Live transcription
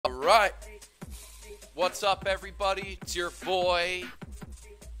right. What's up, everybody? It's your boy.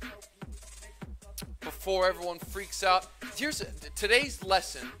 Before everyone freaks out, here's today's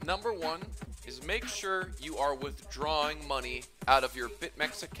lesson. Number one is make sure you are withdrawing money out of your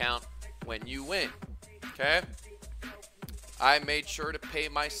Bitmex account when you win. Okay? I made sure to pay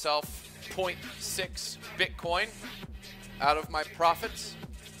myself 0.6 Bitcoin out of my profits.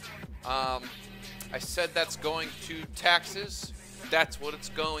 I said that's going to taxes. That's what it's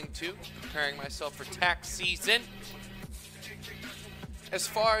going to. Preparing myself for tax season. As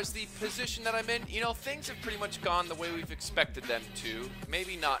far as the position that I'm in, you know, things have pretty much gone the way we've expected them to.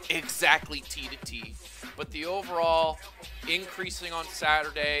 Maybe not exactly T to T, but the overall increasing on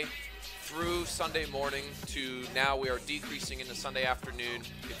Saturday through Sunday morning to now we are decreasing into Sunday afternoon.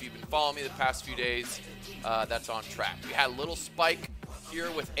 If you've been following me the past few days, that's on track. We had a little spike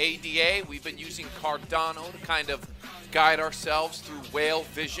here with ADA. We've been using Cardano to kind of guide ourselves through whale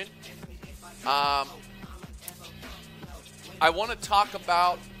vision. I want to talk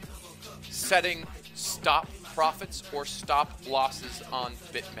about setting stop profits or stop losses on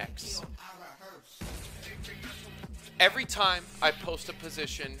Bitmex. Every time I post a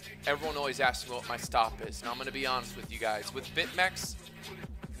position, everyone always asks me what my stop is. And I'm going to be honest with you guys. With Bitmex,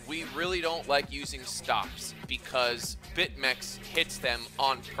 we really don't like using stops because Bitmex hits them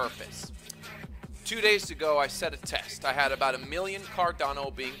on purpose. 2 days ago, I set a test. I had about 1 million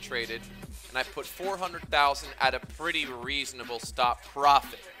Cardano being traded, and I put 400,000 at a pretty reasonable stop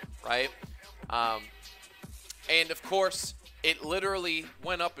profit, right? And of course, it literally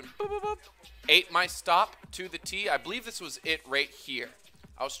went up and boop, boop, boop, ate my stop to the T. I believe this was it right here.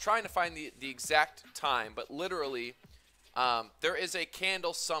 I was trying to find the exact time, but literally, there is a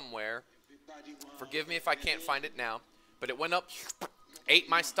candle somewhere. Forgive me if I can't find it now, but it went up, ate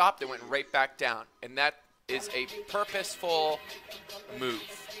my stop, then went right back down. And that is a purposeful move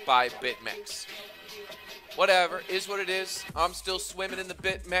by Bitmex. Whatever, is what it is. I'm still swimming in the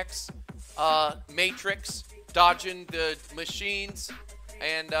Bitmex matrix, dodging the machines,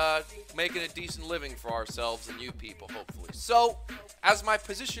 and making a decent living for ourselves and you people, hopefully. So, as my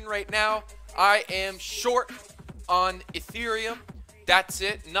position right now, I am short on Ethereum. That's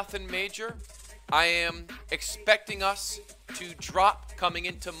it, nothing major. I am expecting us to drop coming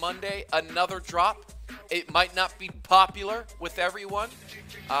into Monday, another drop. It might not be popular with everyone,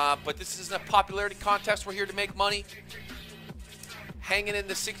 but this isn't a popularity contest. We're here to make money. Hanging in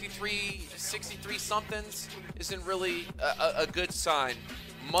the 63 somethings isn't really a good sign.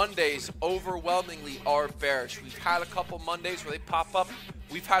 Mondays overwhelmingly are bearish. We've had a couple Mondays where they pop up.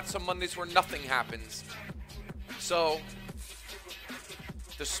 We've had some Mondays where nothing happens. So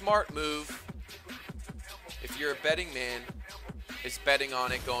the smart move, if you're a betting man, is betting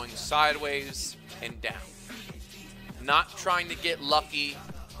on it going sideways and down. Not trying to get lucky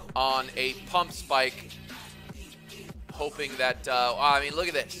on a pump spike, hoping that, I mean, look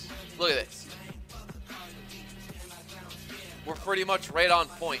at this. Look at this. We're pretty much right on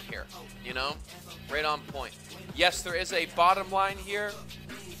point here, you know? Right on point. Yes, there is a bottom line here,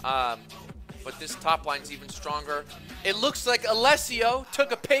 but this top line's even stronger. It looks like Alessio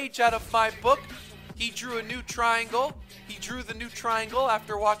took a page out of my book. He drew a new triangle. He drew the new triangle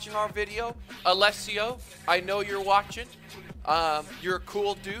after watching our video. Alessio, I know you're watching. You're a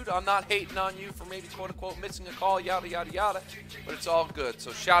cool dude. I'm not hating on you for maybe quote-unquote missing a call, yada, yada, yada. But it's all good.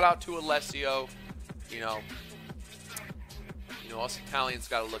 So shout out to Alessio. You know, us Italians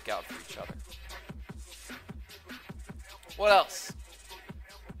got to look out for each other. What else?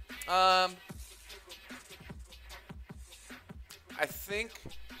 I think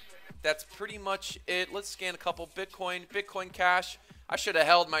that's pretty much it. Let's scan a couple. Bitcoin Cash. I should have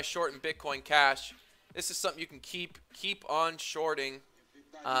held my short in Bitcoin Cash. This is something you can keep on shorting.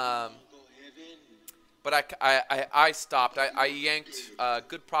 But I stopped. I yanked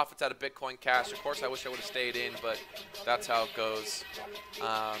good profits out of Bitcoin Cash. Of course, I wish I would have stayed in, but that's how it goes.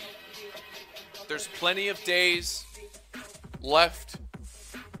 There's plenty of days left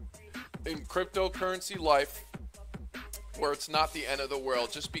in cryptocurrency life where it's not the end of the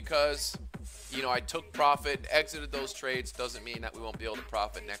world. Just because, you know, I took profit, exited those trades, doesn't mean that we won't be able to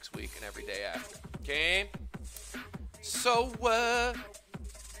profit next week and every day after. Okay? So,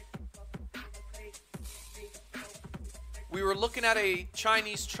 we were looking at a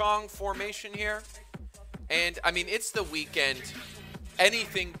Chinese Chong formation here. And, I mean, it's the weekend.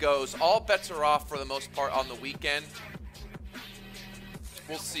 Anything goes. All bets are off for the most part on the weekend.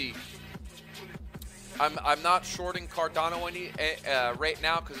 We'll see. I'm not shorting Cardano right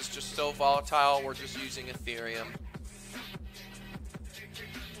now because it's just so volatile. We're just using Ethereum.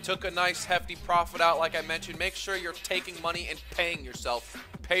 Took a nice hefty profit out, like I mentioned. Make sure you're taking money and paying yourself.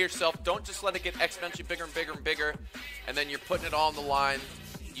 Pay yourself. Don't just let it get exponentially bigger and bigger and bigger, and then you're putting it all on the line.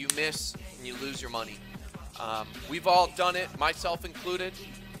 You miss, and you lose your money. We've all done it, myself included.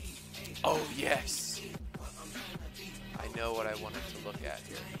 Oh, yes. I know what I wanted to look at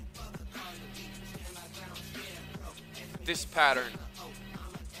here. This pattern.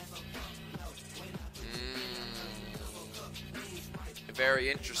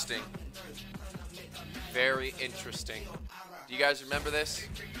 Very interesting. Very interesting. Do you guys remember this?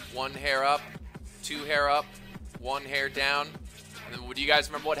 One hair up, two hair up, one hair down. And then do you guys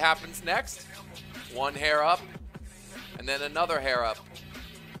remember what happens next? One hair up, and then another hair up.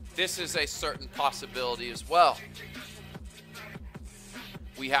 This is a certain possibility as well.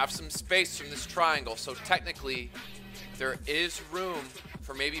 We have some space from this triangle, so technically there is room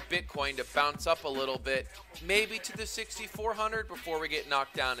for maybe Bitcoin to bounce up a little bit, maybe to the 6,400 before we get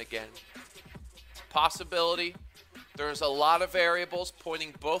knocked down again. Possibility. There's a lot of variables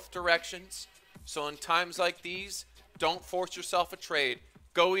pointing both directions. So in times like these, don't force yourself a trade.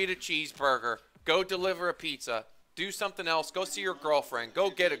 Go eat a cheeseburger. Go deliver a pizza. Do something else. Go see your girlfriend. Go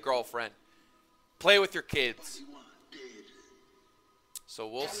get a girlfriend. Play with your kids. So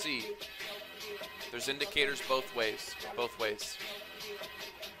we'll see. There's indicators both ways. Both ways.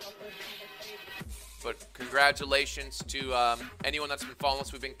 But congratulations to anyone that's been following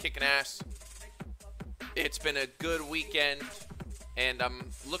us. We've been kicking ass. It's been a good weekend, and I'm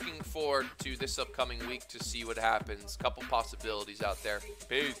looking forward to this upcoming week to see what happens. Couple possibilities out there.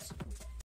 Peace.